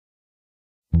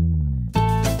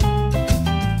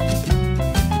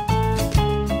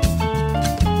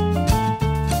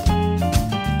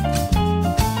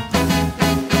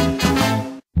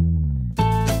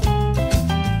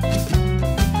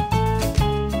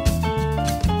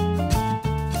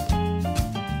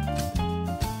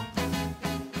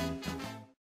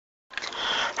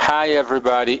Hi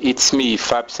everybody, it's me,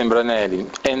 Fabio Cembranelli,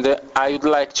 and I would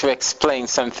like to explain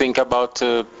something about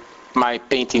my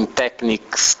painting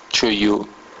techniques to you.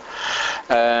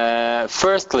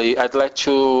 Firstly, I'd like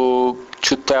to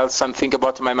tell something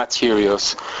about my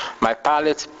materials, my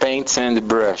palette, paints and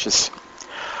brushes.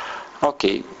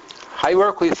 Okay, I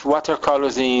work with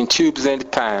watercolors in tubes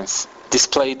and pans,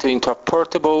 displayed into a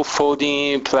portable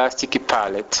folding plastic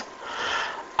palette.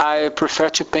 I prefer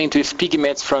to paint with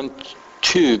pigments from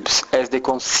tubes as the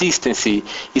consistency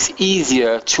is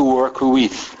easier to work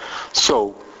with.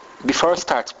 So, before I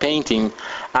start painting,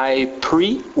 I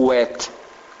pre-wet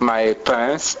my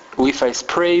pans with a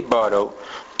spray bottle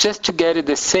just to get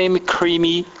the same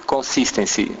creamy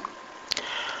consistency.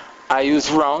 I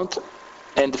use round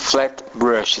and flat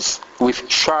brushes with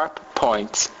sharp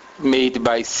points made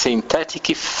by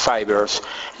synthetic fibers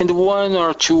and one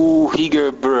or two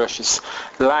rigger brushes,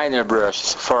 liner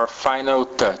brushes for final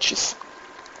touches.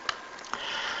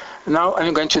 Now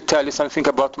I'm going to tell you something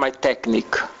about my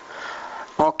technique.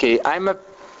 Okay, I'm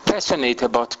passionate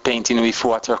about painting with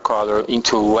watercolor in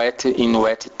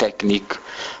wet technique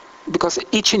because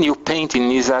each new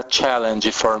painting is a challenge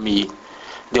for me.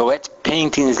 The wet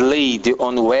painting is laid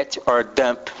on wet or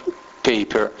damp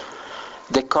paper.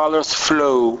 The colors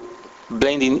flow,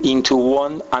 blending into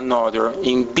one another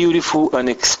in beautiful,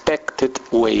 unexpected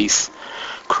ways,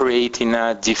 creating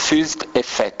a diffused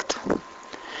effect.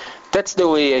 That's the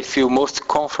way I feel most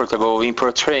comfortable in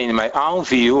portraying my own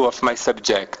view of my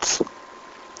subjects.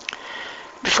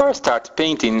 Before I start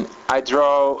painting, I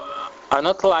draw an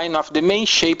outline of the main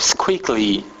shapes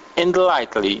quickly and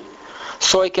lightly,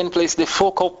 so I can place the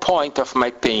focal point of my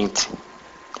paint.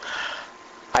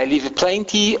 I leave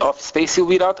plenty of space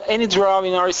without any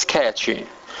drawing or sketching,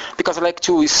 because I like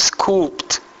to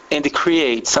sculpt and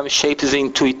create some shapes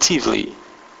intuitively.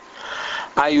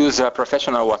 I use a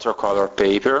professional watercolor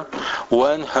paper,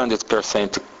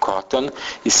 100% cotton,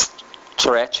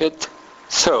 stretched,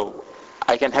 so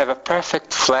I can have a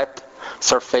perfect flat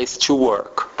surface to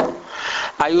work.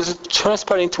 I use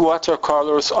transparent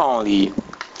watercolors only.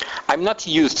 I'm not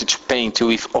used to paint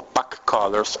with opaque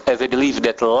colors, as I believe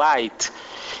that light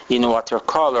in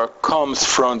watercolor comes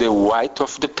from the white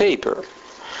of the paper,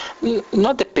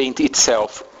 not the paint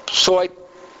itself, so I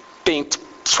paint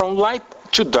from light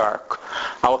to dark,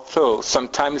 although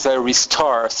sometimes I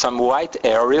restore some white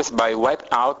areas by wiping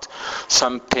out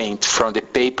some paint from the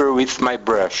paper with my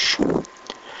brush.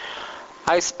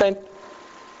 I spent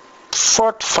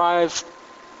 45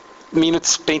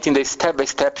 minutes painting the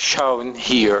step-by-step shown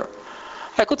here.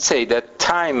 I could say that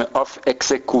time of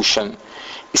execution,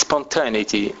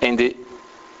 spontaneity and the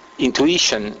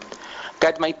intuition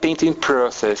guide my painting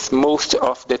process most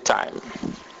of the time.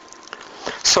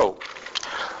 So,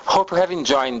 hope you have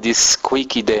enjoyed this quick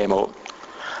demo.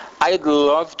 I'd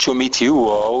love to meet you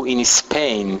all in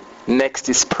Spain next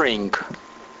spring.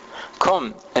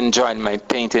 Come and join my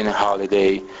painting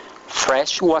holiday,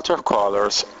 Fresh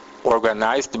Watercolors,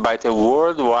 organized by the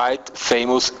worldwide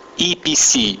famous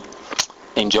EPC,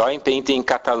 Enjoying Painting in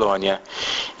Catalonia,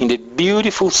 in the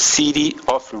beautiful city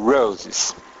of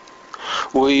Roses.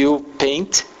 We will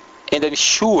paint, and I'm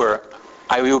sure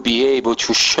I will be able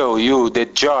to show you the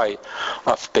joy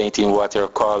of painting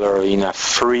watercolor in a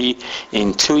free,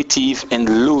 intuitive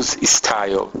and loose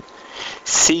style.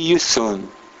 See you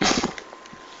soon!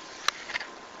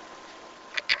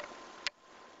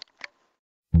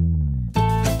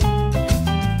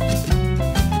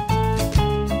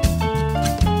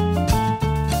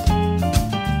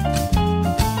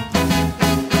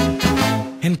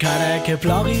 Encara que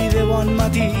plogui de bon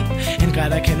matí,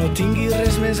 encara que no tingui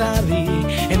res més a dir,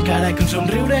 encara que un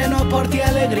somriure no porti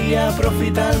alegria,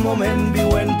 aprofita el moment,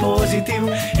 viu en positiu.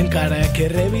 Encara que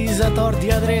rebis a tort i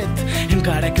a dret,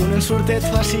 encara que un ensurt et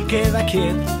faci quedar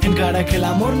quiet, encara que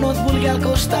l'amor no et vulgui al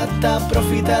costat,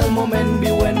 aprofita el moment,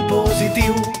 viu en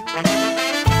positiu.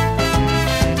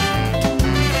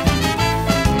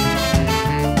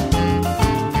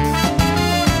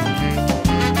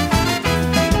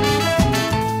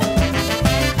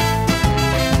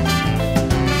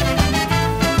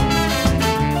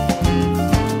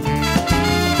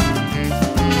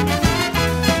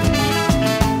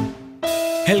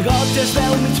 El got es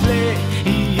veu mig ple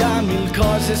i hi ha mil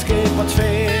coses que pots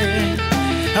fer.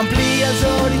 Amplia els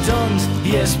horitzons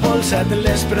i expulsa't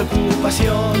les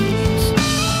preocupacions.